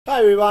Hi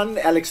everyone,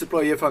 Alex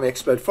Deploy here from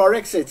Expert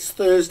Forex. It's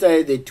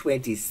Thursday the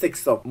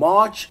 26th of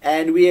March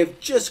and we have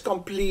just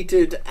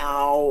completed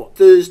our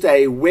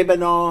Thursday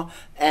webinar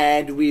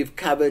and we've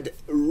covered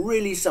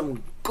really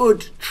some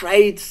good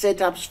trade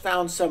setups,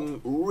 found some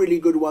really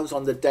good ones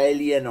on the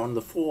daily and on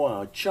the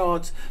 4-hour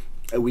charts.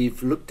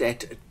 We've looked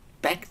at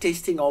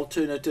backtesting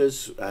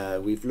alternatives,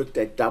 we've looked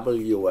at double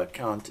your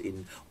account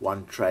in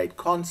one trade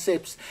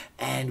concepts,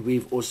 and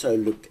we've also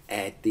looked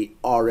at the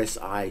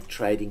RSI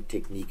trading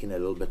technique in a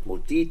little bit more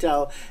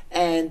detail,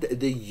 and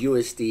the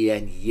USD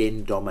and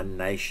yen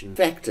domination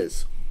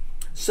factors.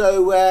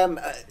 So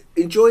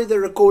enjoy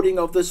the recording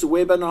of this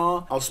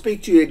webinar. I'll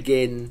speak to you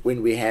again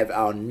when we have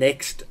our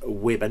next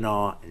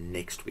webinar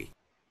next week.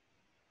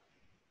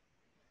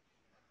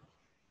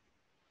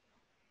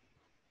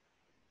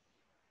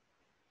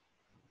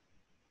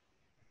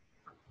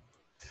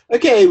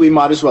 Okay, we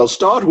might as well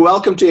start.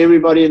 Welcome to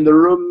everybody in the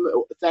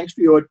room. Thanks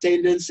for your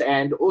attendance.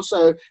 And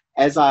also,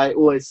 as I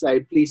always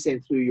say, please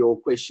send through your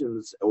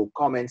questions or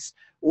comments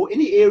or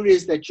any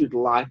areas that you'd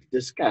like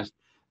discussed.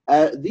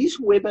 These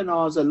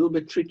webinars are a little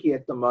bit tricky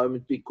at the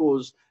moment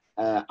because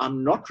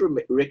I'm not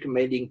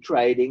recommending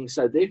trading.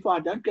 So therefore, I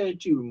don't go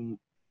into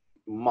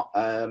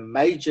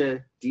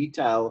major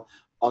detail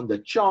on the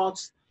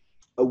charts.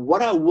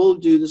 What I will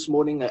do this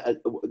morning,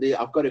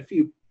 I've got a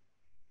few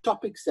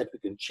topics that we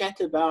can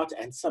chat about,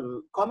 and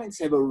some comments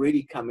have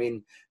already come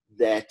in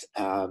that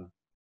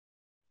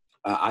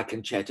I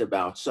can chat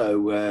about.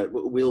 So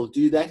we'll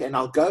do that, and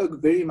I'll go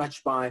very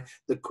much by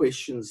the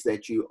questions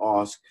that you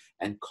ask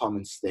and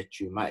comments that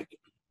you make.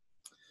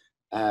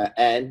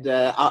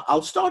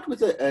 I'll start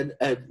with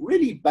a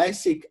really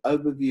basic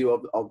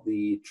overview of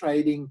the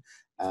trading,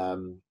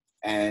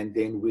 and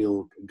then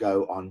we'll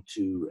go on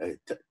to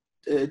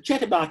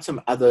chat about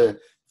some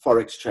other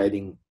Forex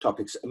trading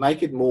topics,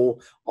 make it more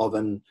of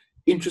an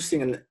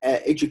interesting and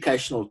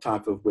educational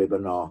type of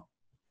webinar.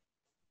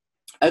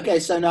 Okay,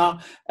 so now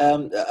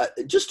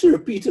just to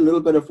repeat a little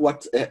bit of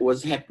what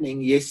was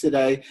happening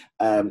yesterday,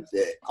 on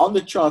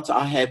the charts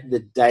I have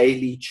the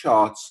daily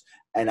charts,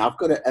 and I've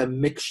got a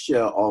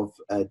mixture of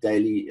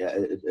daily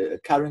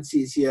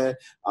currencies here.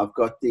 I've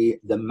got the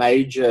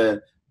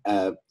major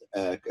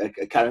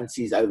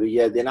currencies over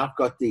here. Then I've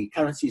got the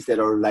currencies that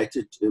are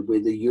related to where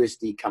the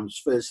USD comes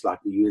first, like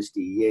the USD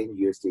yen,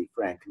 USD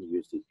franc, and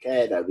USD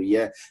CAD over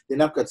here.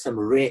 Then I've got some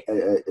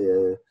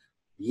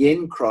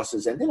yen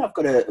crosses, and then I've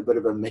got a bit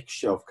of a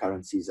mixture of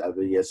currencies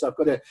over here. So I've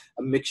got a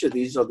mixture.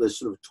 These are the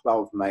sort of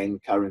 12 main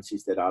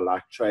currencies that I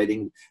like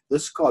trading.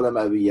 This column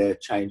over here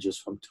changes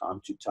from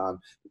time to time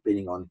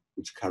depending on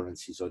which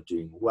currencies are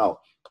doing well.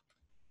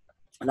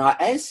 Now,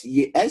 as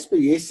per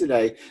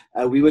yesterday,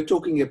 we were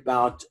talking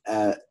about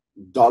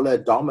dollar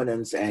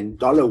dominance and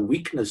dollar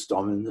weakness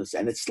dominance,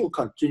 and it's still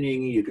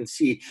continuing. You can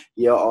see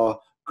here are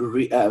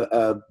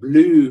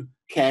blue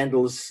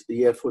candles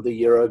here for the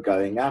euro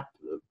going up,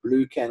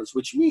 blue candles,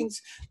 which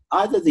means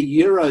either the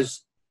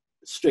euro's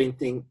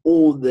strengthening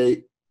or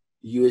the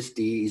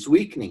USD is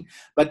weakening.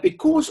 But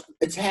because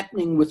it's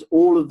happening with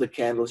all of the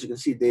candles, you can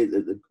see there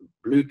the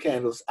blue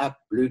candles up,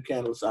 blue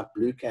candles up,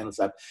 blue candles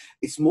up,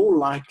 it's more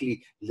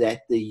likely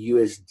that the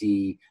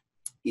USD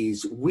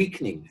is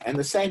weakening. And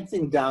the same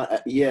thing down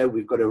here,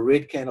 we've got a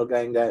red candle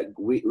going there,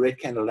 red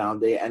candle down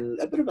there, and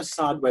a bit of a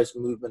sideways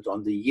movement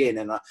on the yen.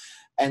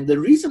 And the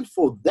reason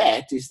for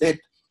that is that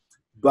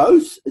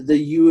both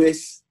the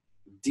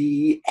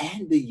USD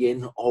and the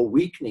yen are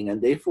weakening,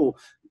 and therefore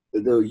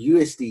the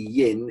USD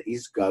yen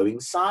is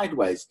going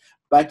sideways.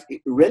 But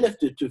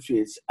relative to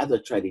its other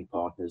trading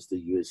partners,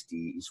 the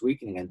USD is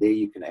weakening, and there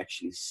you can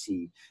actually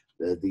see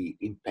the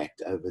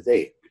impact over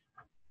there.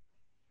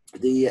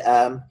 The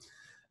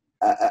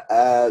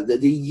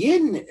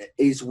yen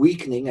is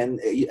weakening, and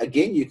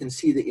again you can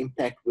see the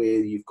impact where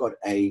you've got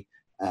a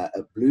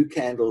blue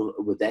candle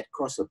with that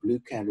cross, a blue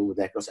candle with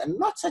that cross, and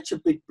not such a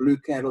big blue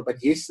candle,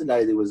 but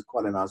yesterday there was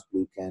quite a nice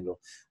blue candle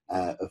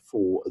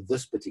for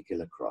this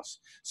particular cross.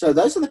 So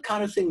those are the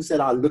kind of things that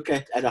I look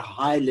at a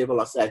high level.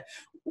 I say,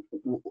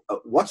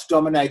 what's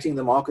dominating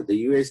the market,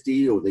 the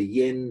USD or the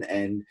yen,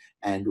 and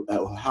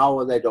how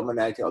are they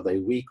dominating? Are they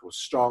weak or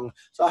strong?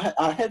 So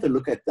I have a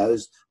look at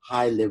those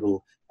high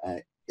level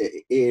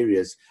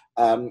areas.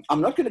 I'm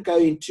not going to go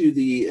into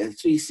the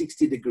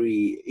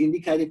 360-degree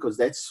indicator because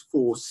that's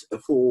for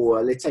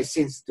let's say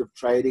sensitive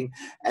trading.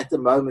 At the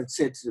moment,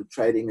 sensitive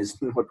trading is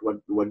not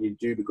what you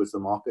do because the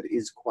market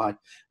is quite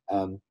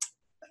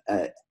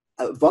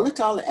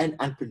volatile and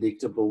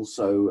unpredictable.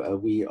 So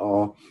we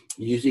are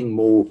using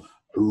more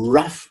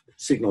rough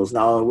signals.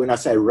 Now, when I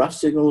say rough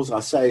signals,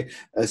 I say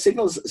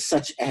signals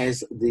such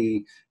as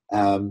the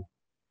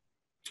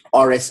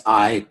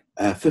RSI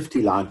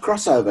 50-line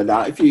crossover.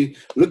 Now, if you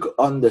look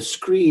on the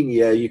screen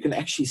here, you can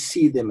actually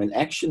see them in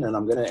action, and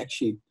I'm going to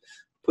actually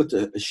put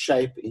a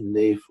shape in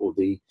there for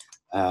the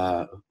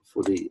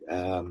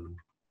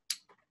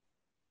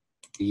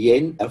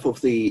yen, for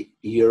the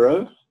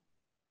euro.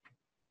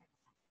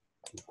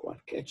 Didn't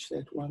quite catch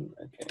that one.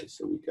 Okay,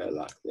 so we go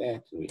like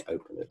that, and we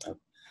open it up,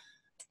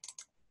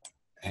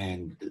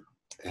 and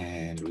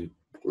we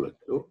pull it.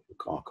 Oh,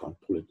 I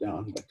can't pull it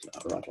down, but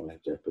all right, I'll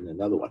have to open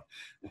another one.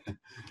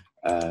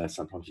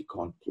 Sometimes you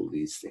can't pull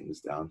these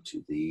things down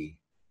to the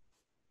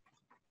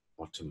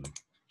bottom.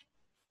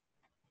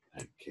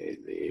 Okay,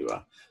 there you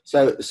are.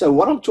 So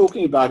what I'm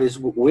talking about is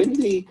when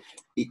the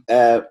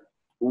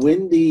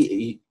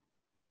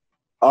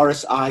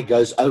RSI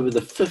goes over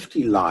the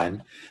 50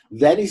 line,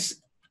 that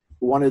is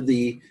one of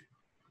the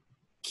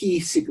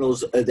key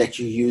signals that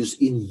you use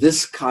in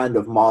this kind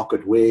of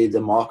market where the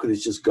market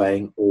is just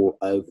going all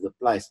over the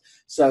place.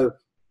 So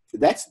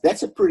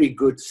that's a pretty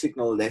good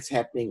signal that's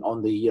happening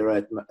on the euro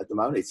at the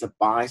moment. It's a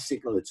buy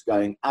signal. It's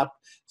going up.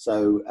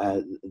 So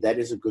that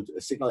is a good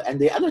signal. And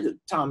the other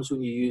times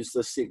when you use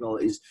this signal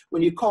is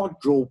when you can't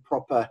draw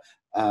proper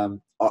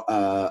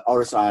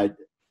RSI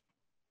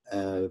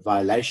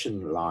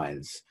violation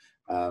lines,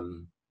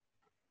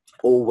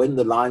 or when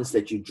the lines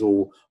that you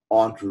draw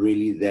aren't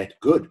really that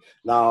good.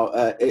 Now,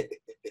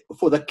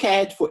 for the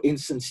CAD, for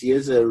instance,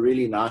 here's a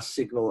really nice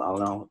signal. I'll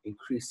now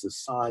increase the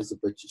size a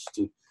bit just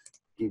to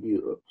give you,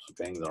 oops,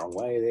 going the wrong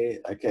way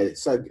there. Okay,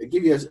 so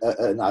give you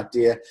an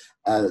idea.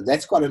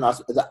 That's quite a nice.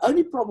 The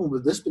only problem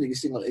with this particular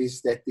signal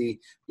is that you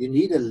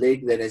need a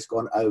leg that has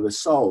gone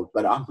oversold,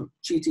 but I'm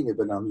cheating a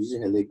bit. I'm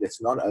using a leg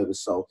that's not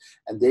oversold.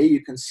 And there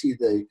you can see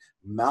the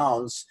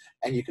mounds,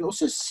 and you can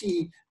also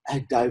see a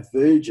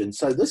divergence.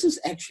 So this is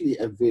actually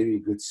a very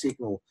good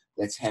signal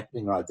that's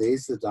happening right.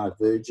 There's the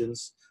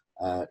divergence.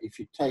 If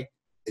you take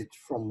it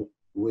from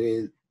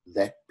where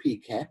that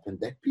peak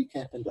happened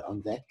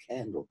on that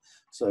candle.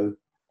 So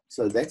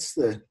that's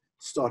the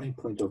starting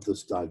point of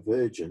this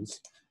divergence.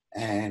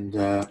 And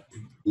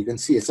you can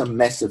see it's a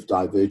massive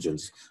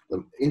divergence.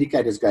 The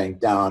indicator is going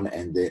down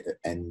and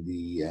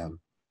the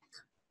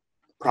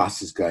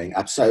price is going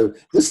up. So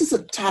this is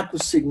the type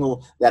of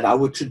signal that I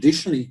would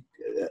traditionally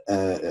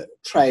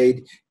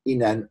trade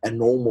in a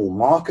normal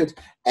market,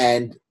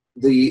 and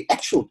the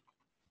actual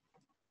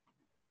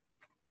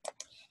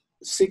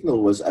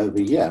signal was over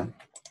here,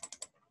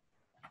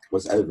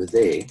 was over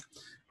there,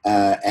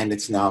 and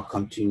it's now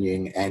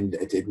continuing, and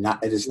it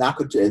is now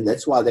continuing, and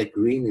that's why that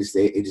green is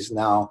there. It is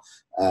now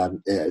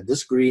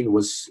this green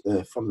was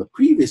from the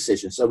previous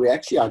session, so we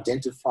actually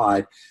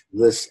identified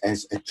this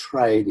as a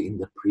trade in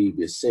the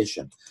previous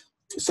session.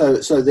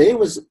 So there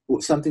was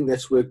something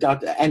that's worked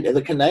out, and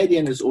the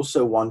Canadian is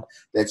also one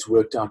that's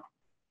worked out.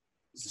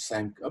 It's the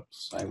same,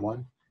 same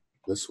one.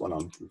 This one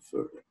I'm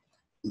referring.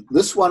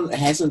 This one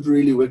hasn't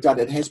really worked out.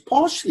 It has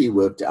partially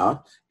worked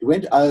out. It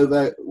went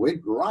over,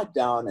 went right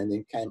down, and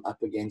then came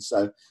up again.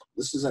 So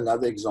this is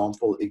another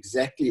example,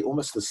 exactly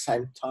almost the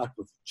same type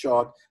of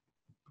chart,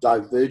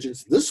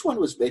 divergence. This one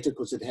was better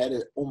because it had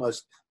an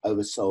almost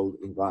oversold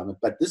environment.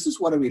 But this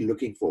is what are we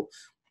looking for?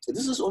 So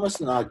this is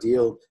almost an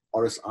ideal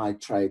RSI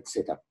trade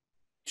setup.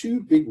 Two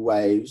big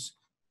waves,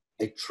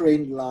 a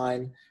trend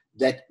line.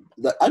 That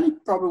the only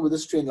problem with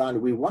this trend line,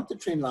 we want the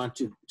trend line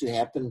to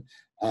happen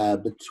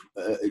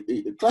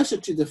closer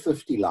to the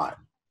 50 line.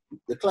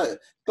 The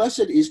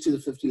closer it is to the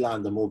 50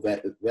 line, the more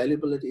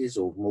valuable it is,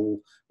 or more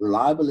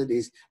reliable it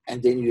is.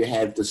 And then you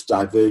have this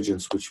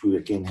divergence, which we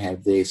again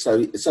have there.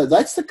 So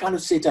that's the kind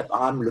of setup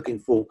I'm looking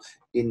for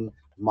in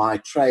my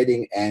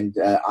trading. And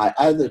I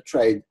either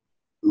trade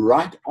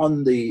right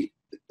on the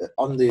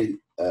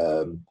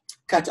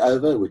cut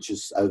over, which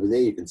is over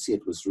there. You can see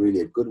it was really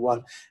a good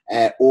one,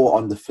 or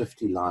on the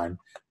 50 line,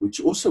 which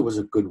also was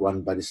a good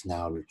one, but is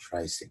now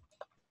retracing.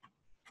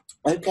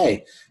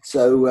 Okay,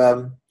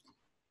 so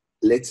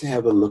let's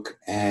have a look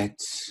at.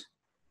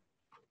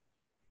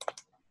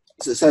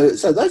 So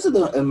those are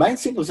the main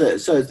signals.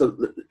 So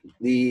the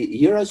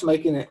euro's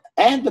making it,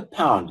 and the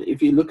pound.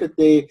 If you look at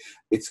there,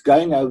 it's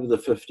going over the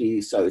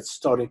 50, so it's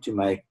starting to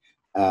make.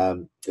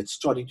 It's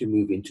starting to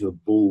move into a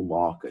bull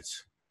market.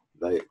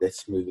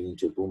 That's moving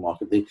into a bull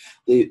market.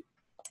 The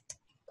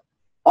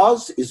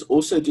Oz is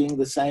also doing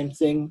the same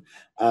thing.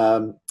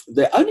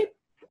 The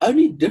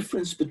only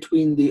difference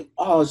between the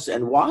Oz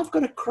and why I've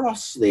got a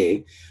cross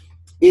there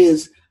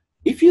is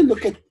if you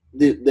look at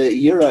the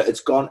euro,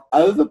 it's gone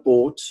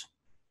overbought,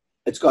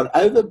 it's gone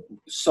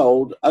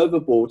oversold,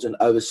 overbought, and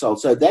oversold.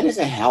 So that is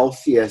a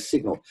healthier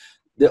signal.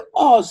 The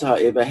Oz,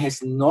 however,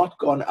 has not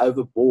gone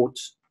overbought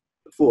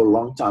for a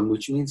long time,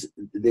 which means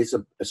there's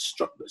a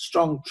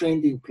strong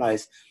trend in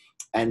place,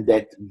 and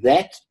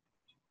that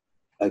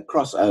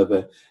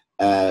crossover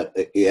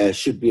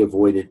should be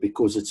avoided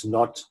because it's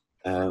not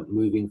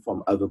moving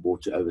from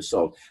overbought to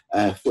oversold.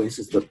 For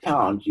instance, the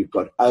pound, you've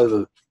got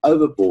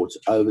overbought,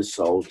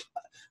 oversold,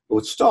 or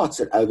it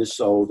starts at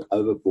oversold,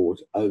 overbought,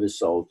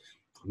 oversold,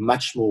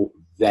 much more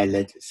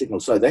valid signal.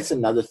 So that's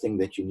another thing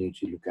that you need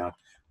to look out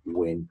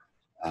when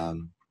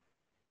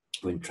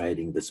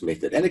trading this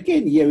method. And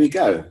again, here we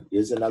go.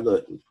 Here's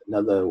another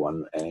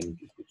one, and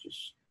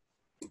just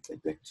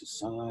get back to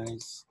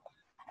size.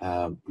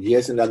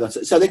 Here's another.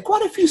 So there are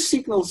quite a few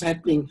signals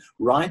happening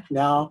right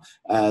now.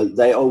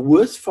 They are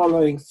worth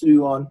following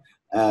through on.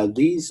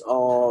 These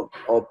are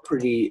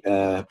pretty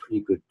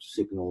good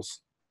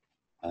signals.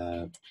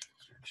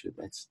 Actually,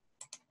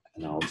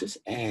 and I'll just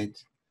add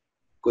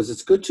because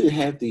it's good to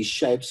have these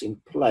shapes in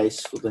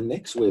place for the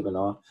next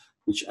webinar,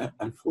 which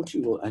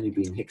unfortunately will only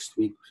be next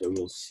week. So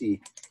we'll see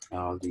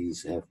how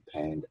these have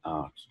panned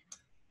out.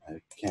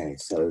 Okay,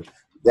 so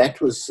that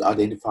was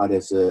identified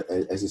as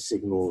a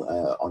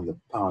signal on the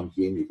pound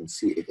yen. You can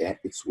see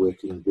it's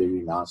working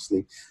very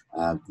nicely.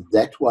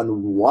 That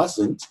one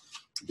wasn't,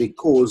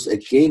 because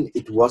again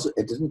it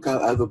didn't go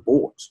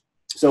overbought.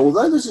 So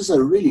although this is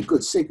a really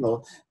good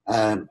signal,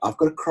 I've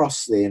got a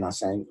cross there, and I'm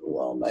saying,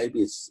 well,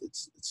 maybe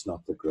it's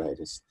not the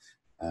greatest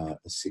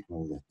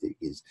signal that there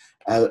is.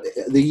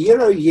 The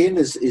euro yen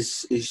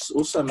is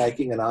also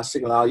making a nice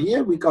signal. Now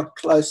here we got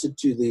closer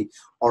to the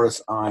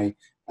RSI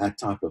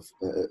type of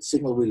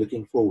signal we're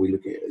looking for.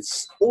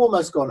 It's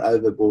almost gone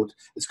overbought.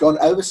 It's gone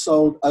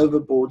oversold,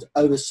 overbought,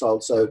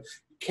 oversold. So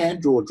can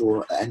draw,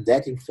 and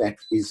that in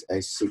fact is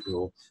a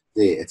signal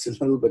there. It's a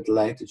little bit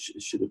late. It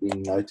should have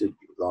been noted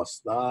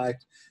last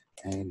night.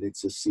 And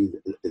let's just see,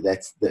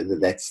 that's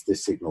the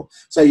signal.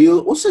 So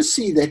you'll also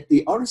see that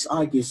the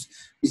RSI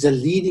is a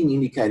leading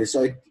indicator.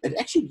 So it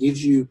actually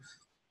gives you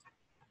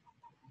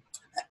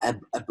a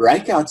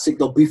breakout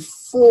signal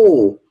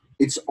before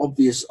it's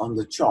obvious on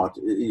the chart.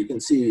 You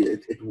can see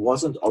it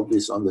wasn't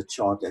obvious on the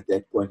chart at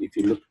that point. If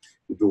you look,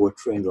 you draw a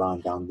trend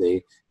line down there,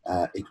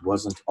 it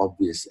wasn't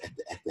obvious at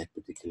that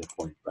particular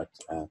point, but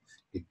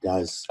it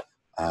does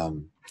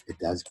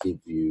give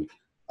you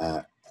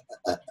a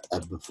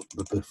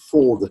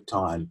before the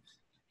time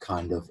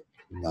kind of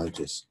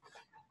notice.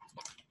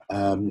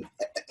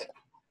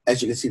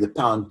 As you can see, the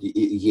pound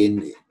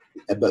yen,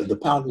 but the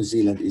pound New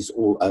Zealand is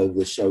all over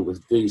the show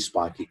with very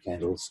spiky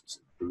candles.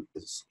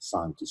 It's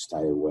time to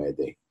stay away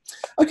there.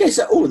 Okay,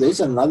 so there's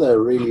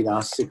another really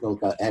nice signal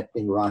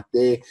happening right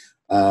there.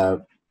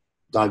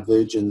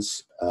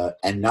 Divergence,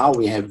 and now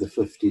we have the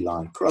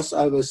 50-line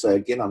crossover. So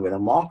again, I'm going to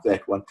mark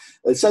that one.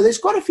 So there's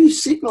quite a few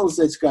signals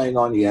that's going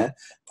on here.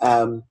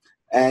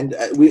 And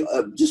we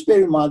just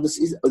bear in mind,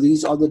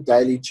 these are the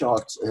daily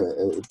charts,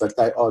 but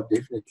they are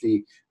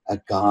definitely a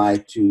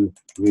guide to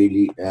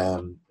really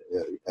a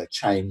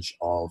change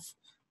of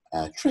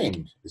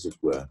trend, as it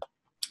were.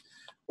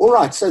 All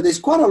right, so there's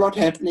quite a lot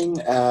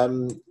happening.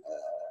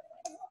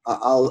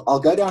 I'll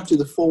go down to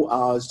the 4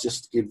 hours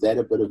just to give that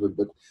a bit of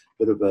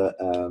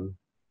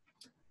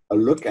a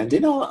look, and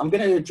then I'm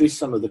going to address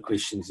some of the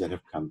questions that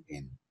have come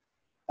in.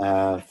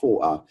 4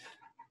 hour.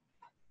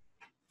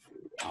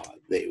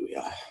 There we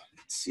are.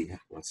 Let's see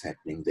what's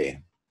happening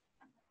there.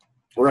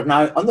 All right,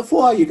 now on the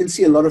 4 hour, you can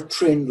see a lot of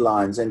trend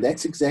lines, and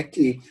that's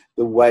exactly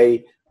the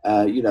way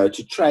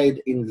to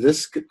trade in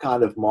this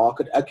kind of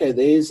market. Okay,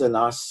 there's a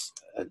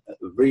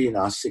very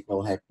nice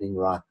signal happening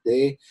right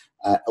there.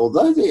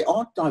 Although there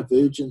aren't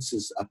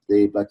divergences up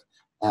there, but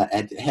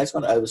it has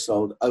gone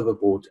oversold,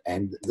 overbought,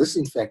 and this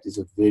in fact is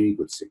a very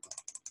good signal.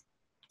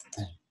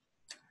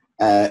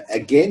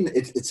 Again,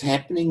 it's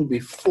happening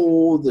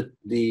before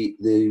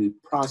the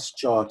price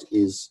chart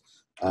is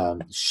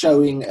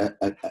showing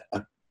a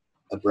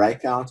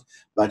breakout,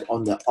 but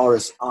on the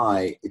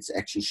RSI, it's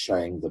actually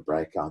showing the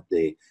breakout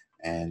there.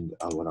 And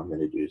what I'm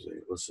going to do is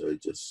also,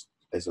 just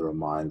as a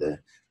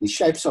reminder, these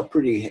shapes are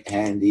pretty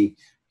handy.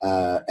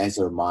 As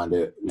a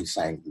reminder, we're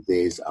saying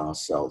there's our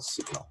sell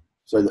signal.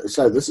 So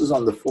this is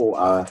on the 4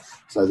 hour.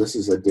 So this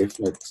is a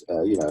definite,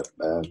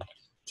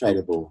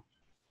 tradable.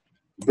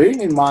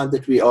 Bearing in mind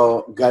that we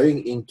are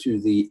going into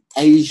the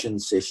Asian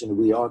session,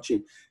 we are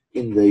actually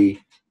in the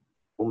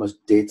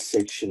almost dead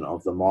section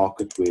of the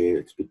market, where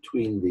it's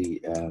between the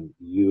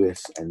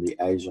US and the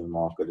Asian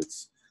market.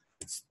 It's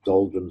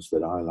doldrums,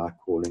 that I like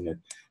calling it,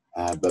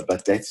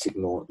 but that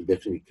signal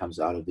definitely comes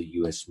out of the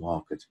US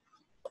market.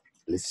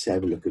 Let's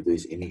have a look if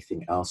there's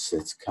anything else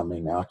that's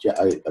coming out. Yeah,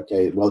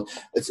 okay. Well,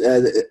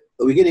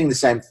 we're getting the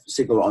same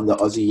signal on the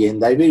Aussie yen.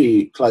 They're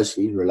very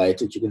closely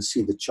related. You can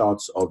see the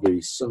charts are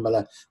very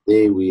similar.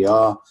 There we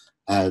are.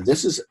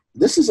 This is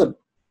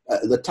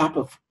the type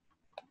of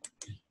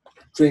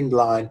trend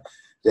line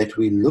that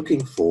we're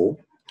looking for.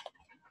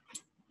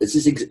 This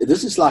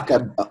is like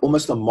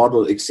almost a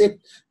model, except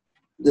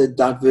the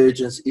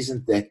divergence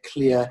isn't that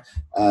clear.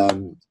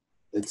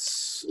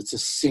 It's a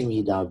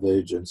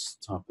semi-divergence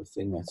type of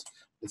thing.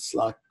 It's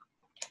like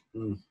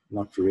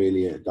not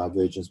really a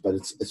divergence, but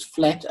it's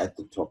flat at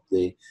the top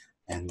there,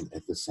 and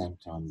at the same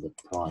time the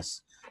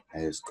price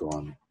has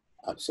gone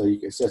up. So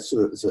it's a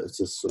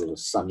sort of a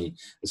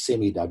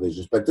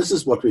semi-divergence. But this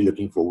is what we're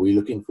looking for. We're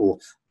looking for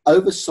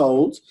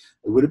oversold.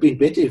 It would have been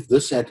better if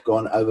this had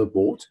gone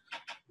overbought.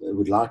 I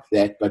would like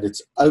that, but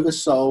it's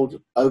oversold,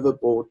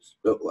 overbought.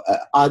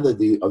 Either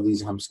of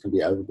these humps can be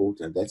overbought,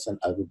 and that's an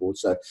overbought.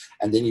 So,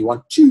 and then you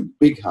want 2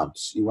 big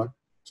humps. You want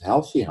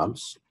healthy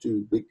humps,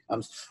 2 big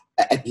humps,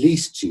 at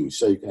least 2.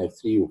 So you can have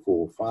 3 or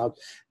 4 or 5,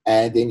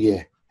 and then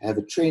you have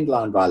a trend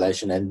line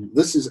violation. And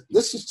this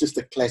is just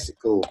a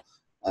classical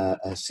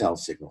sell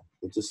signal.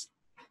 It's just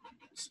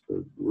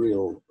a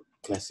real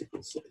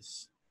classical sell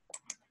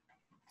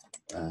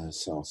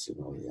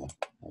signal here.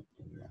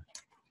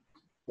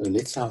 So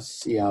let's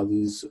see how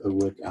these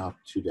work out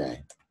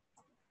today.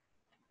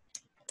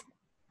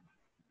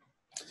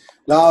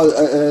 Now,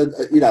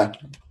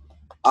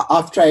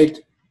 I've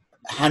traded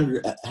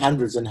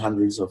hundreds and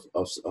hundreds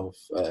of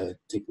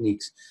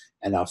techniques,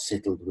 and I've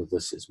settled with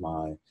this as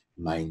my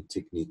main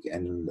technique.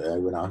 And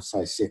when I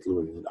say settle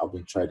with it, I've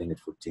been trading it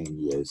for 10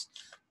 years,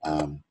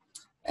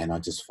 and I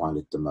just find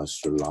it the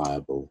most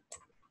reliable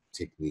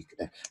technique.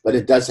 But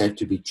it does have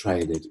to be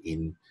traded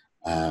in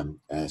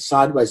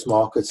sideways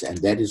markets, and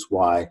that is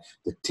why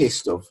the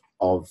test of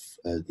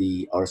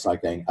the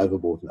RSI going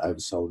overbought and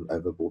oversold and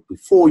overbought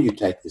before you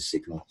take the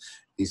signal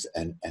is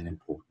an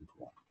important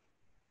one.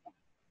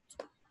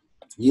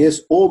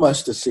 Here's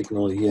almost a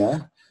signal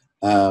here.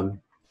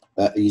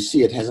 You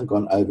see it hasn't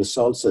gone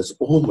oversold, so it's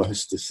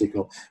almost a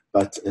signal,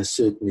 but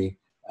certainly,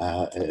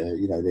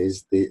 you know,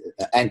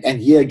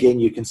 and here again,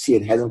 you can see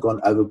it hasn't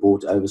gone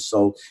overbought,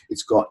 oversold.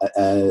 It's got,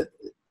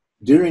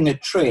 during a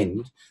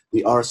trend,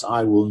 the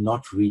RSI will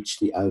not reach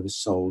the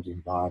oversold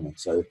environment.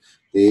 So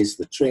there's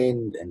the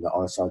trend, and the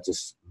RSI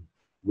just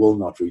will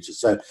not reach it.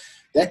 So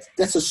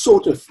that's a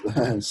sort of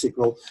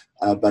signal,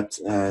 but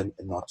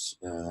not,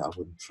 I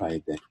wouldn't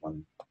trade that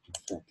one.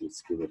 In fact,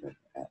 let's give it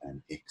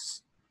an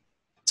X.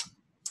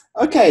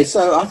 Okay,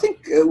 so I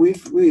think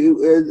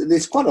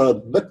there's quite a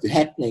bit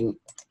happening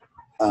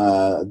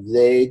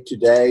there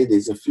today.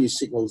 There's a few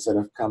signals that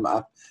have come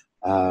up.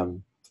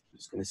 I'm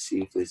just going to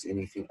see if there's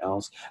anything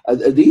else.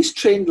 These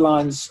trend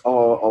lines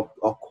are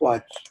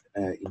quite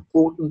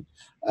important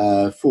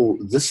for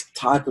this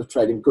type of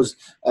trading, because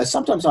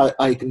sometimes I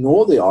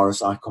ignore the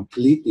RSI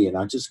completely and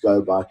I just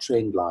go by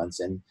trend lines,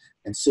 and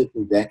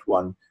certainly that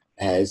one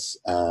has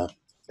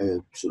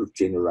sort of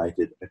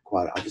generated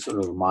I just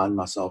want to remind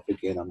myself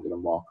again, I'm going to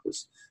mark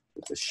this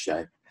with a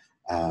shape,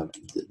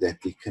 that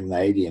the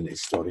Canadian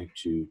is starting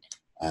to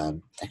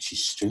actually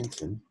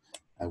strengthen.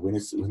 When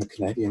the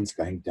Canadian's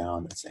going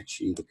down, it's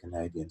actually the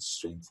Canadian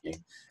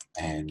strengthening,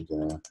 and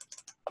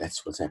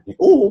that's what's happening.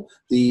 Or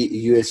the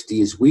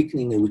USD is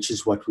weakening, which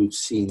is what we've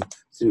seen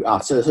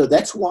throughout. So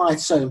that's why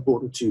it's so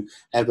important to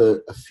have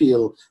a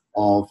feel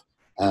of,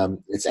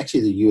 it's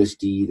actually the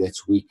USD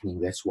that's weakening.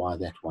 That's why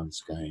that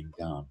one's going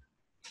down.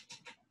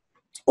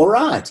 All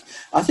right,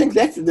 I think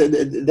that's a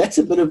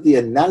bit of the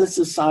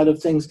analysis side of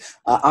things.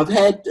 I've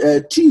had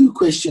two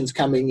questions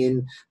coming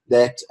in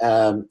that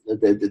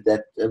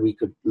that we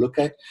could look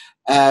at.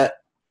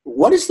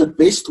 What is the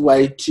best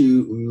way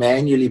to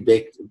manually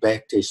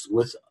backtest,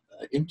 with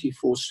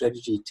MT4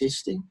 strategy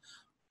testing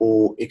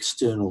or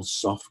external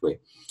software?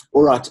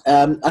 All right,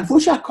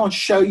 unfortunately I can't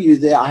show you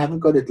there. I haven't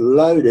got it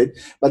loaded,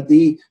 but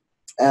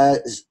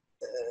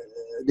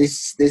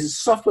there's a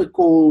software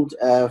called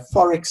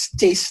Forex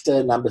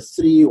Tester number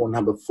 3 or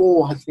number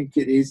 4, I think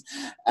it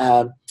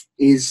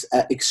is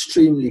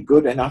extremely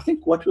good. And I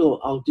think what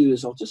I'll do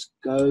is I'll just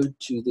go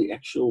to the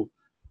actual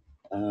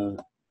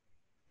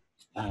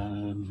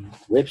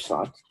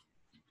website.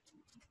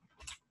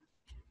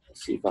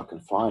 Let's see if I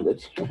can find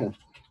it.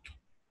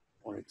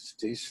 Forex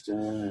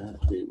Tester,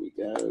 there we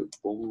go,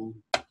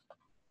 boom.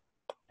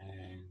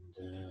 And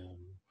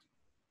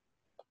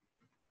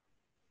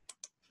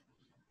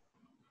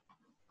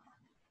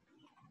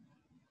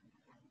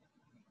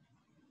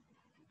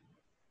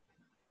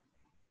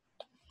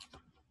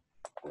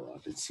all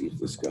right, let's see if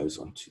this goes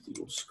onto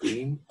your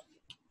screen.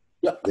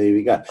 Yep, there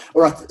we go.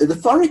 All right, the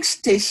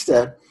Forex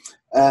Tester,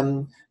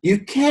 you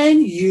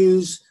can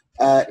use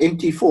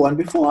MT4. And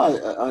before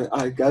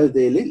I go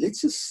there,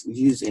 let's just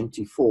use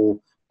MT4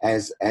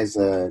 as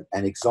an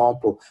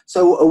example.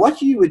 So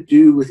what you would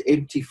do with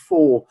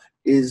MT4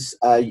 is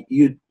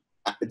you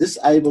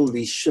disable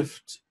the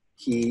shift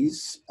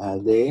keys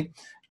there,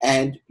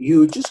 and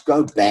you just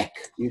go back.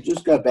 You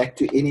just go back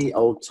to any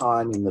old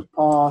time in the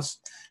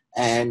past,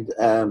 and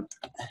let's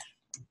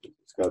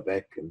go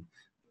back, and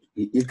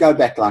you go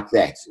back like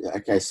that.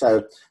 Okay,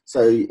 so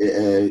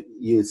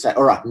you'd say,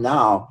 all right,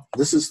 now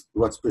this is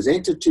what's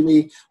presented to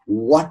me.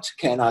 What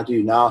can I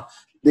do now?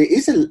 There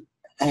is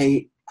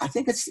I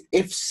think it's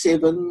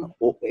F7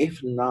 or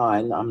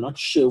F9. I'm not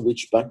sure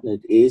which button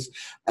it is.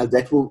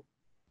 That will,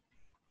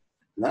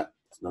 no,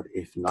 it's not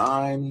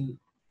F9.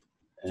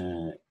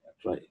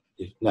 Right.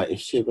 No,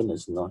 F7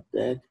 is not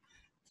that.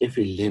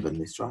 F11,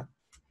 that's right.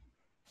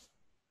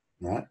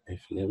 No,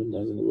 F11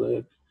 doesn't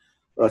work.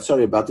 All right,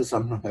 sorry about this. I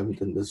haven't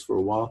done this for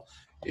a while.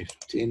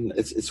 F10,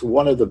 it's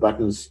one of the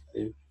buttons.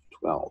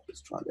 F12,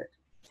 let's try that.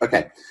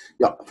 Okay,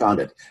 yeah, found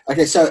it.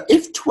 Okay, so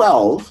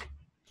F12,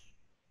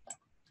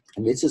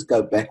 and let's just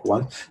go back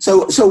one.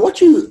 So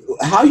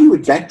how you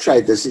would back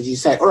trade this is you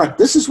say, all right,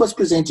 this is what's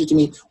presented to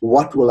me.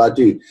 What will I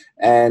do?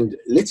 And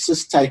let's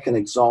just take an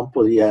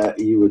example here.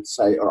 You would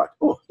say, all right,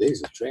 oh,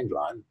 there's a trend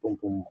line, boom,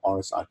 boom,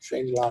 RSI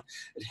trend line.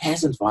 It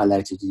hasn't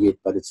violated yet,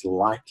 but it's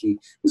likely,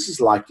 this is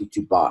likely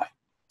to buy.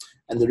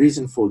 And the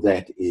reason for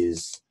that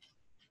is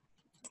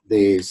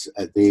there's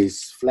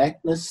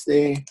flatness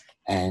there,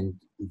 and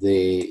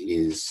there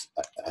is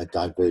a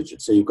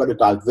divergence. So you've got a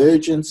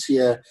divergence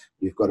here,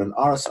 you've got an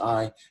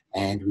RSI,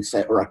 and we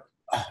say, all right,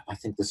 I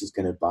think this is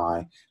going to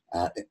buy.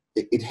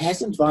 It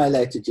hasn't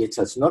violated yet,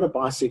 so it's not a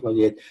buy signal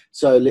yet.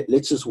 So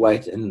let's just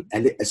wait. And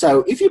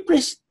so if you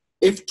press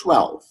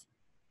F12,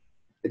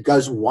 it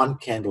goes one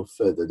candle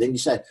further. Then you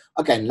say,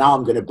 okay, now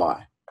I'm going to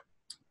buy.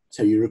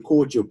 So you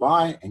record your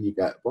buy and you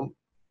go boom,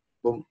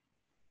 boom,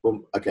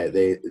 boom. Okay,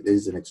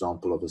 there's an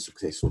example of a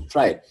successful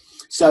trade.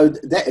 So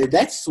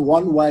that's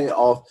one way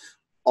of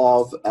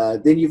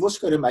then you've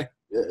also got to make,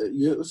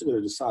 you also got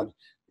to decide,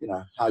 you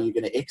know, how you're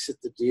going to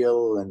exit the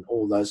deal and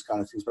all those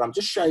kind of things. But I'm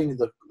just showing you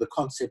the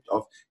concept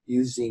of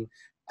using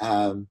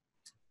MT4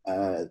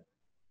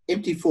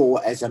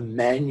 as a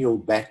manual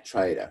back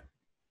trader.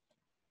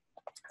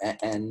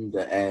 And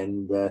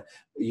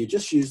you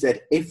just use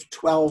that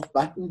F12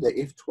 button. The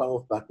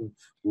F12 button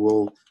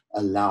will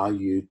allow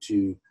you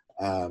to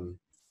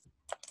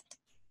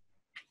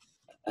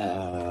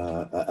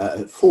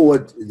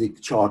forward the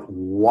chart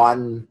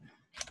one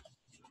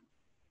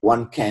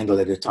candle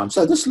at a time.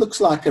 So this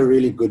looks like a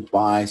really good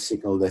buy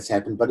signal that's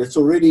happened, but it's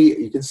already,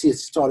 you can see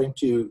it's starting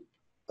to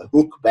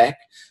hook back.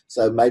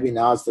 So maybe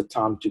now's the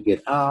time to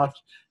get out,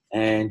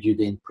 and you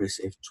then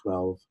press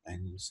F12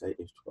 and you say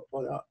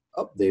F12.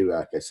 Oh, there we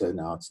are. Okay, so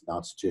now it's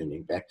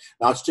turning back.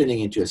 Now it's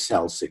turning into a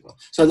sell signal.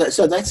 So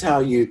that's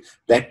how you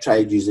back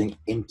trade using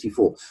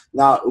MT4.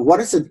 Now, what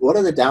are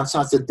the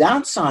downsides? The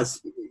downsides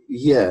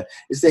here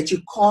is that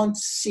you can't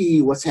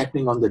see what's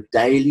happening on the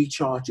daily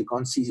chart. You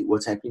can't see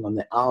what's happening on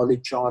the hourly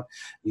chart.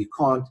 You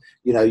can't,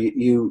 you know,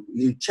 you're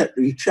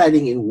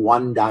trading in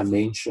one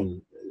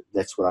dimension.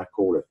 That's what I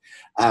call it.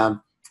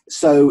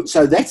 So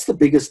that's the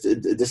biggest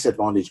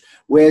disadvantage.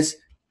 Whereas,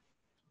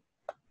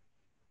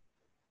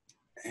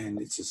 and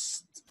let's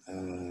just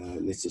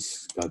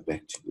go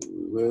back to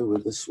where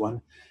with this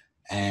one,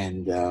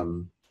 and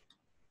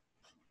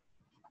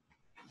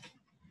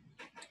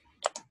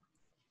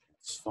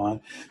it's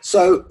fine.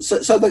 So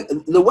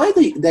the way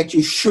that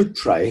you should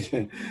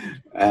trade,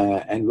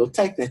 and we'll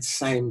take that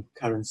same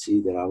currency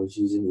that I was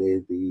using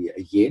there, the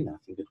yen, I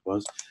think it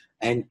was,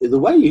 and the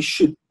way you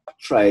should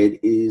trade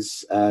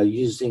is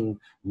using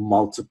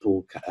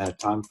multiple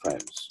time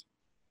frames.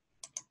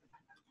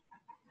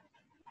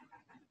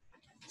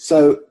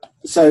 So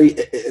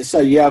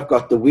yeah, I've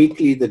got the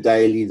weekly, the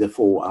daily, the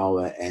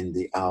 4-hour, and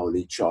the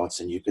hourly charts,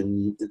 and you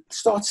can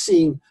start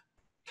seeing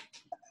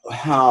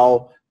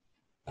how,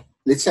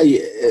 let's say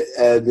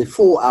the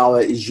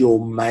 4-hour is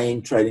your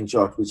main trading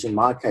chart, which in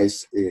my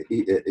case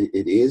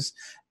it is,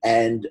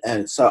 and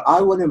so I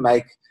want to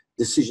make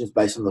decisions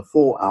based on the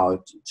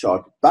 4-hour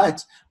chart,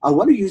 but I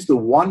want to use the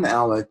 1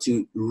 hour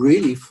to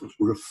really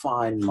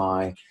refine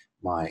my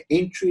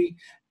entry,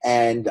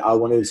 and I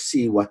want to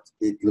see what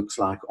it looks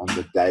like on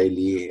the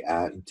daily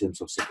in terms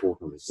of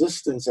support and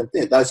resistance and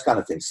those kind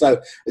of things.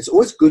 So it's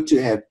always good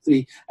to have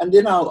three. And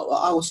then I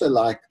also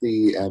like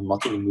the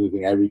multiple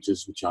moving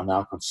averages, which are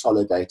now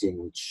consolidating,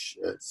 which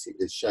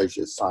it shows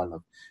you a sign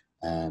of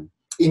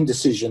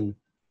indecision.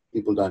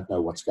 People don't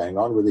know what's going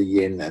on with the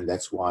yen, and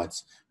that's why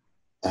it's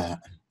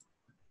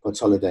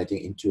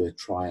consolidating into a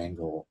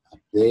triangle up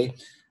there.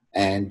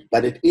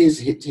 But it is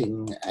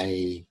hitting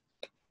a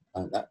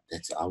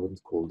I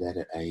wouldn't call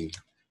that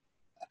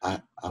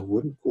I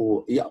wouldn't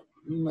call, yeah,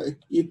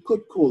 you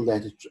could call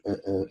that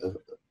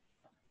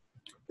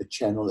a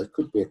channel. It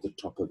could be at the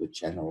top of a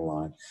channel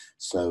line.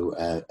 So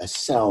a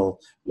sell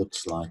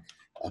looks like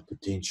a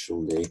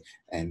potential there,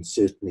 and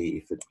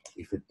certainly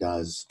if it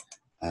does,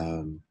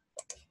 you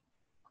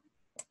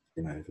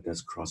know, if it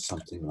does cross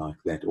something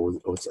like that, or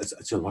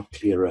it's a lot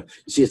clearer.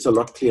 You see, it's a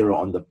lot clearer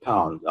on the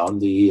pound, on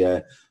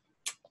the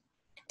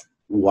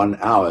 1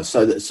 hour.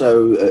 So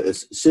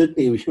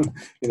certainly,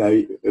 you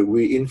know,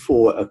 we're in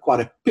for quite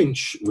a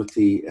pinch with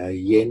the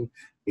yen.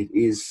 It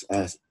is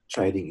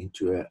trading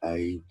into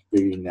a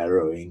very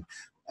narrowing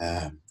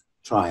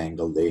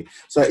triangle there.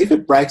 So if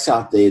it breaks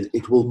out there,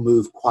 it will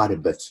move quite a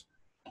bit.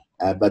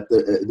 But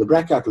the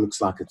breakout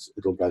looks like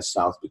it'll go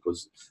south,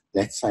 because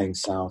that's saying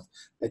south.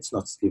 That's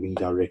not giving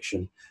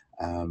direction.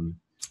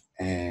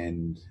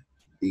 And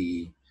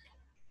the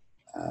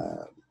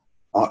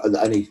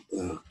only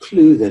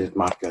clue that it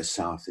might go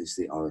south is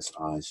the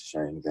RSI is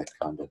showing that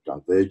kind of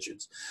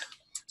divergence.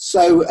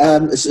 So,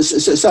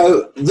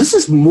 so this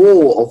is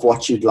more of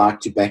what you'd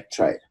like to back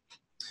trade.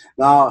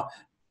 Now,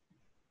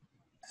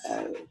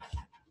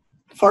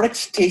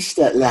 Forex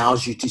Tester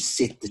allows you to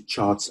set the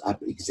charts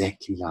up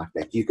exactly like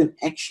that. You can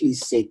actually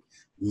set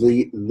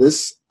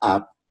this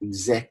up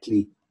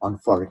exactly on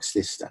Forex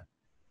Tester.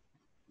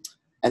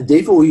 And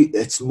therefore,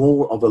 it's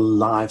more of a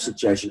live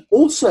situation.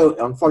 Also,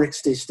 on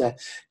Forex Tester,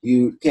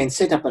 you can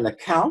set up an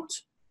account,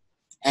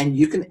 and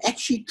you can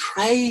actually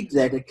trade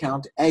that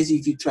account as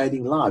if you're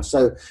trading live.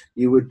 So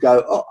you would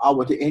go, oh, I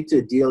want to enter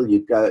a deal.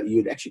 You'd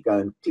actually go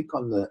and click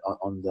on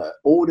the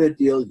order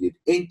deal. You'd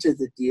enter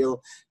the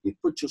deal.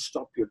 You'd put your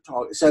stop, your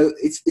target. So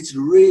it's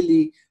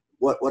really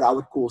what I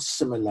would call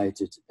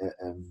simulated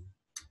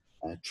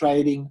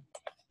trading.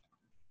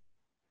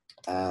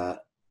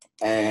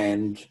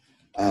 And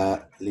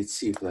let's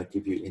see if I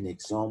give you any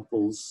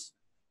examples.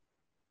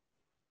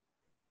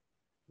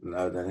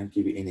 No, they don't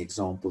give you any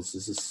examples.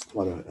 This is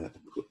quite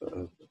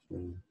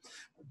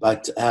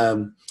but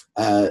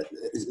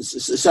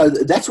so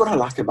that's what I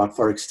like about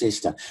Forex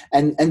Tester.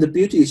 And the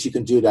beauty is you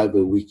can do it over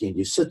a weekend.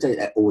 You sit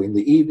there, or in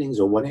the evenings,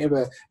 or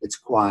whenever it's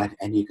quiet,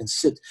 and you can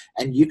sit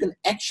and you can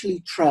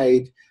actually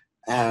trade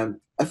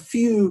a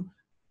few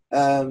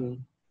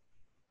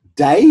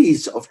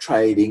days of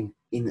trading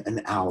in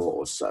an hour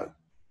or so,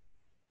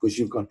 because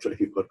you've got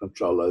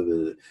control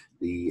over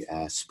the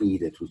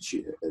speed at which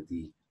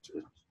the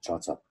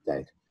charts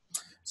update.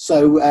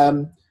 So,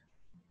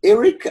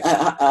 Eric,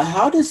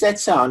 how does that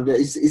sound?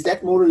 Is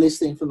that more or less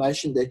the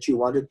information that you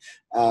wanted?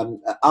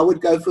 I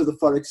would go for the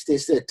Forex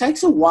Tester. It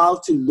takes a while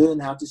to learn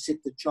how to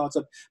set the charts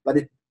up, but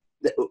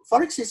the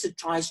Forex Tester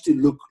tries to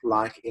look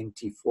like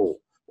MT4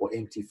 or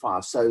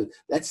MT5. So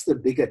that's the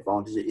big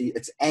advantage.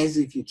 It's as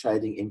if you're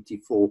trading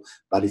MT4,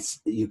 but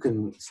you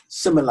can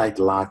simulate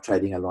live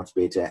trading a lot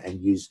better and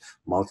use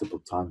multiple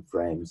time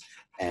frames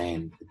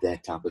and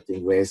that type of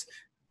thing. Whereas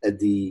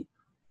the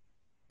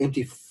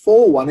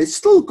MT4 one is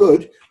still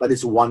good, but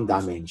it's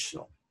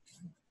one-dimensional.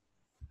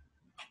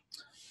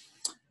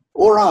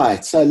 All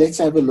right, so let's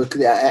have a look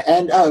there.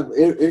 And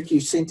Eric,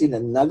 you sent in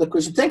another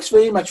question. Thanks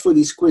very much for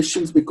these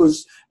questions,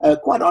 because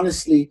quite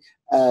honestly,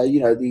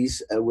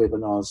 these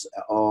webinars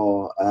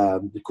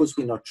are, because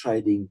we're not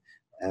trading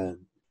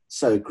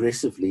so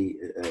aggressively,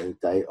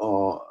 they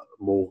are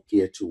more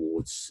geared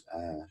towards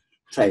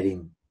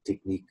trading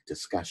technique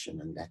discussion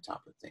and that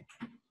type of thing.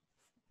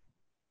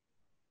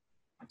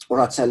 All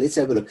right, so let's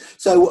have a look.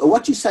 So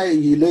what you say,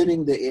 you're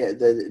learning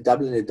the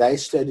double in a day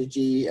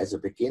strategy as a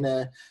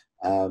beginner,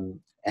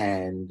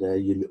 and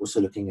you're also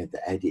looking at the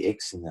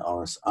ADX and the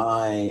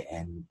RSI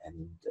and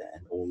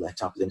all that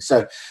type of thing.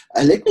 So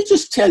let me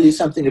just tell you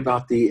something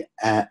about the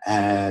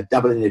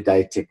double in a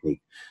day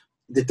technique.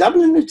 The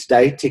double in a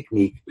day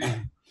technique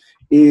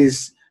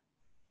is,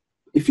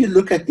 if you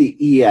look at the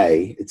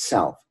EA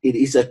itself, it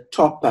is a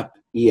top-up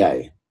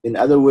EA. In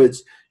other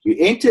words, you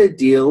enter a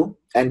deal,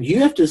 and you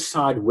have to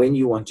decide when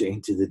you want to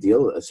enter the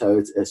deal.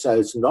 So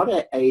it's not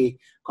a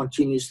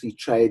continuously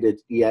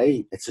traded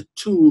EA. It's a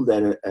tool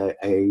that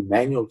a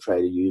manual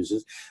trader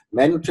uses.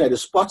 Manual trader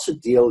spots a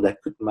deal that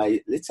could,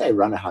 let's say,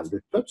 run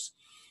 100 pips,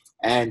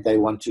 and they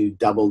want to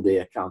double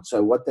their account.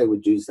 So what they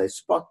would do is they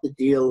spot the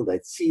deal,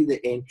 they'd see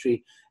the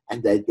entry,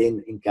 and they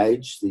then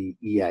engage the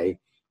EA.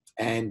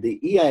 And the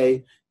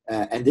EA,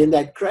 and then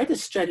they'd create a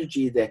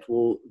strategy that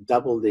will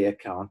double their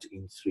account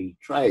in 3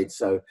 trades.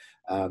 So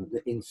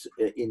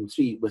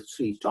with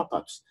 3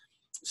 top-ups.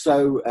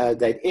 So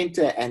they'd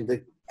enter, and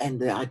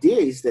the idea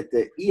is that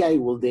the EA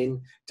will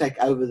then take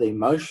over the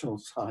emotional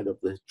side of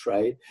the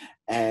trade,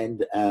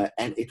 and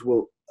it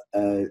will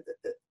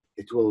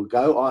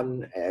go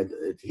on and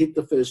hit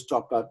the first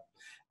top-up.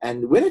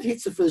 And when it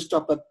hits the first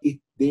top-up, it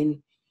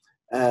then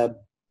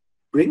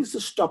brings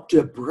the stop to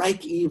a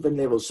break-even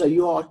level. So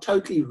you are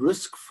totally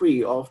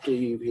risk-free after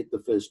you've hit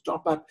the first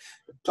top-up,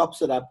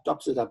 tops it up,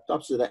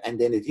 and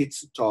then it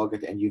hits the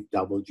target and you've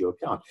doubled your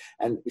account.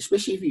 And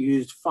especially if you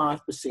used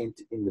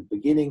 5% in the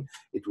beginning,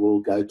 it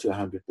will go to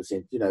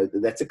 100%. You know,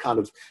 that's a kind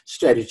of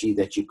strategy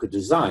that you could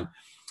design.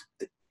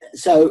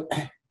 So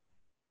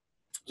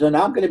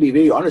now I'm going to be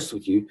very honest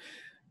with you.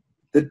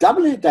 The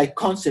double in a day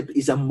concept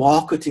is a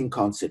marketing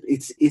concept.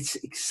 It's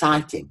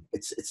exciting.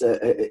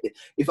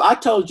 If I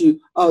told you,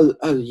 oh,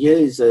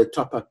 here's a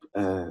top up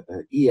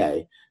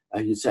EA,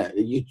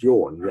 you'd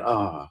yawn.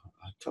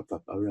 Top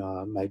up.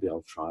 Maybe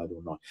I'll try it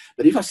or not.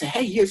 But if I say,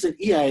 hey, here's an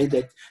EA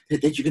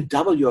that you can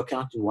double your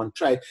account in one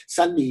trade,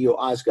 suddenly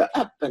your eyes go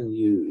up and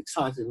you're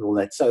excited and all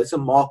that. So it's a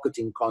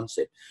marketing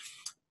concept.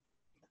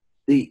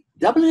 The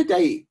double in a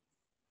day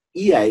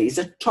EA is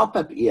a top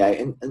up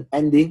EA,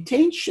 and the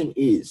intention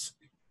is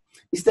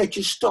that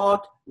you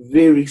start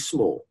very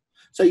small.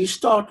 So you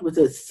start with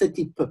a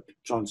 30 pip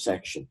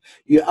transaction.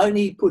 You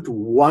only put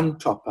 1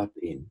 top up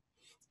in,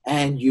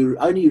 and you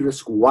only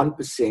risk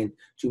 1%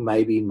 to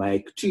maybe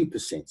make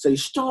 2%. So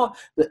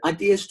the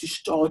idea is to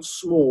start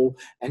small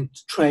and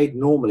trade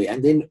normally.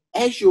 And then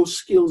as your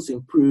skills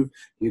improve,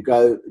 you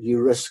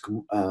risk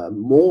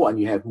more, and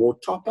you have more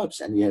top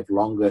ups, and you have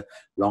longer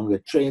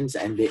trends,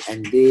 and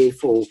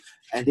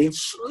then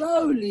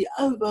slowly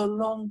over a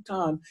long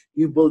time,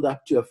 you build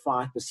up to a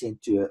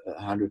 5% to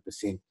a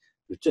 100%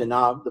 return.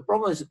 Now, the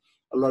problem is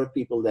a lot of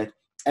people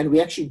and we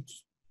actually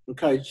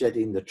encourage that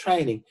in the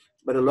training,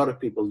 but a lot of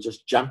people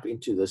just jump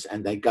into this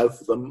and they go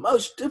for the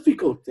most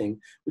difficult thing,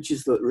 which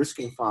is the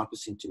risking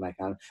 5% to make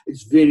out.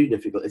 It's very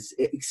difficult. It's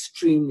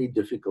extremely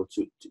difficult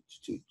to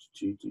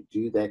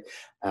do that.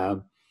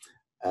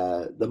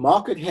 The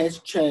market has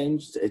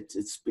changed.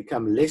 It's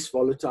become less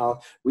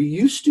volatile. We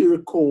used to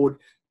record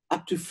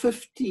up to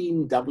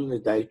 15 double in a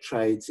day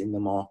trades in the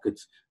market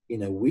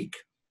in a week.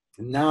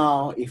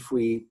 Now, if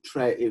we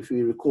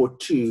record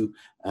 2,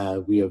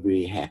 we are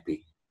very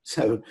happy.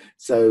 So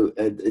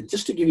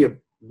just to give you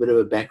a bit of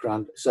a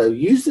background, so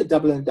use the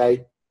double in a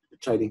day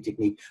trading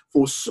technique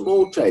for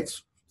small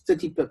trades,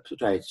 30 pip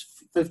trades,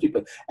 50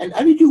 pip, and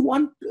only do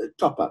 1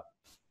 top up.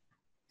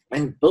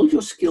 And build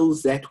your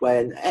skills that way.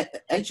 And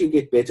as you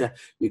get better,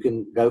 you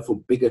can go for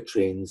bigger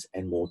trends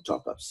and more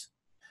top ups.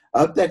 I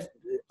hope that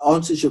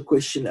answers your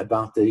question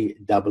about the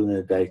double in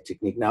a day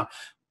technique. Now,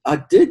 I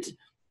did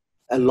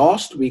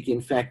last week,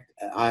 in fact,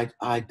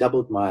 I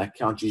doubled my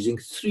account using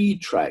 3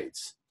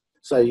 trades.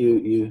 So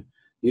you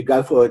you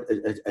go for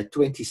a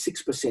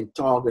 26%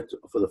 target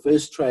for the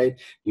first trade.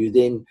 You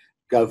then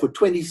go for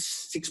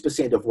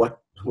 26% of what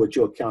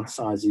your account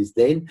size is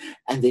then,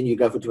 and then you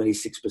go for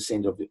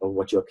 26% of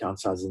what your account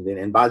size is then.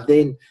 And by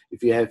then,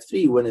 if you have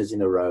 3 winners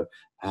in a row,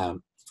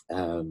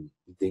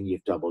 then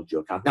you've doubled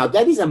your account. Now,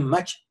 that is a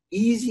much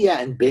easier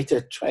and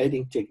better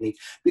trading technique,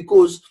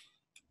 because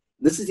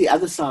this is the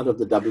other side of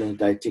the double in a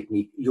day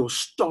technique. Your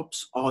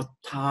stops are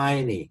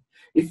tiny.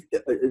 If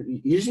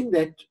using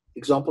that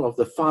example of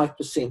the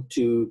 5%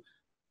 to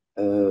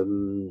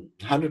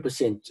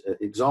 100%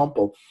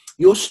 example,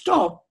 your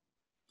stop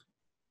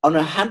on a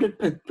 100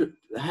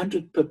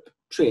 pip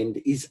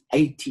trend is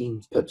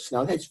 18 pips.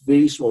 Now, that's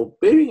very small,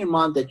 bearing in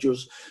mind that your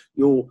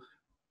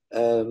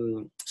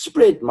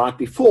spread might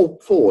be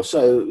 4.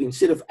 So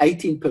instead of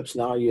 18 pips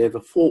now, you have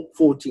a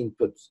 14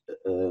 pips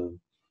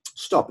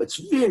stop. It's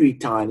very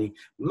tiny,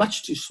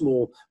 much too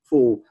small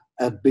for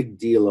a big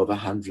deal of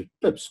 100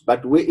 pips.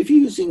 But if you're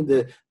using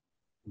the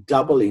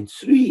double in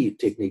 3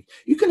 technique,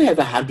 you can have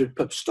a 100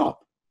 pip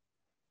stop.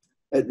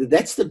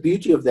 That's the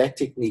beauty of that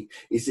technique,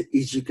 is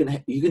you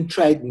can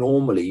trade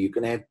normally. You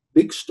can have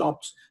big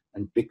stops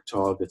and big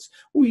targets,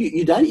 or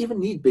you don't even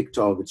need big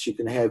targets. You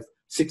can have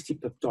 60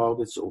 pip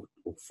targets or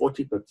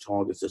 40 pip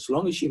targets, as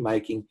long as you're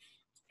making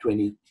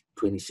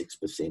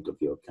 26% of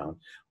your account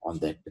on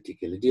that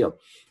particular deal.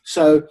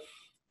 So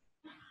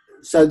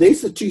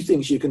there's the 2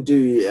 things you can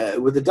do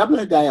with the double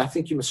a day. I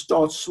think you must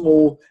start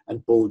small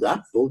and build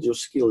your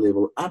skill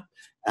level up,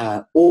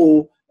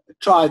 or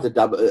try the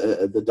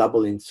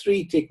double in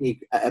 3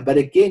 technique. But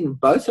again,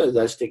 both of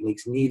those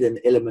techniques need an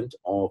element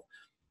of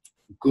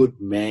good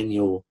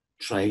manual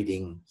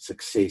trading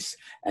success.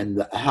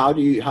 And how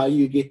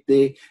you get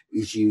there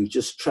is you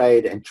just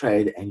trade,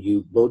 and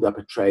you build up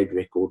a trade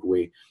record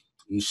where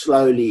you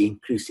slowly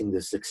increasing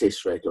the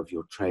success rate of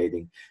your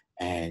trading,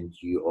 and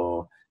you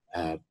are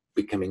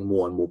becoming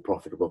more and more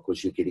profitable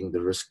because you're getting the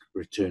risk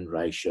return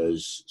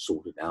ratios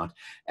sorted out.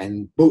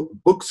 And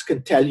books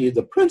can tell you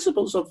the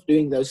principles of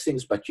doing those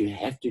things, but you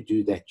have to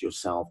do that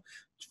yourself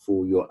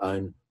for your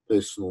own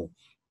personal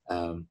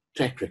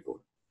track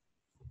record.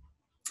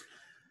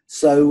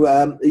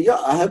 So, yeah,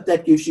 I hope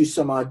that gives you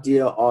some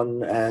idea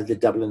on the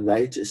double and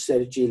rate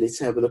strategy. Let's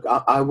have a look.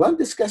 I won't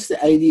discuss the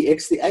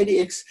ADX. The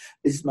ADX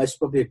is most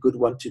probably a good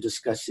one to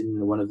discuss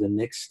in one of the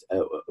next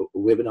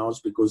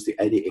webinars, because the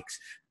ADX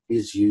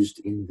is used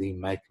in the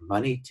make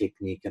money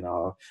technique, and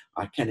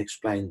I can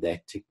explain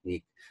that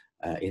technique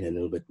in a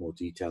little bit more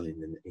detail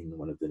in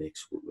one of the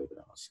next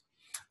webinars.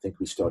 I think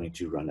we're starting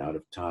to run out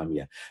of time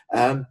here.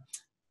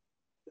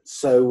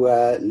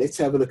 So let's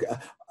have a look.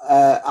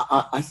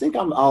 I think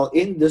I'll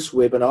end this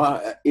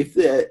webinar. If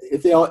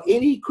there are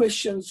any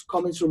questions,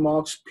 comments,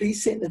 remarks,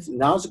 please send them.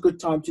 Now's a good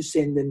time to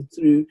send them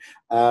through.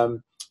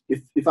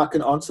 If I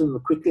can answer them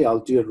quickly, I'll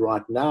do it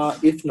right now.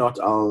 If not,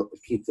 I'll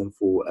keep them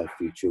for a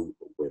future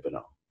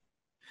webinar.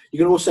 You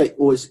can also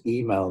always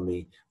email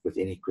me with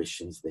any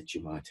questions that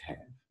you might have.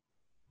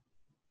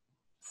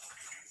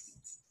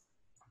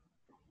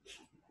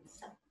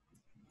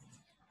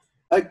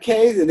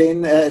 Okay,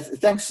 then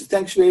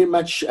thanks very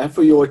much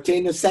for your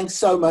attendance. Thanks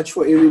so much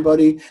for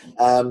everybody.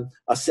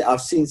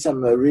 I've seen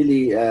some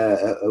really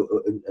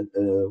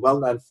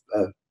well-known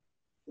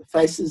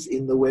faces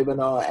in the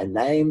webinar and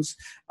names.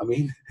 I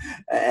mean,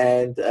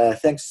 and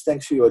thanks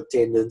for your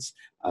attendance.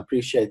 I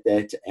appreciate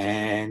that,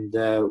 and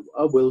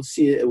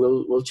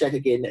we'll chat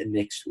again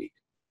next week.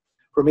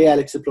 From me,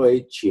 Alex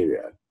Deploy,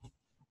 cheerio.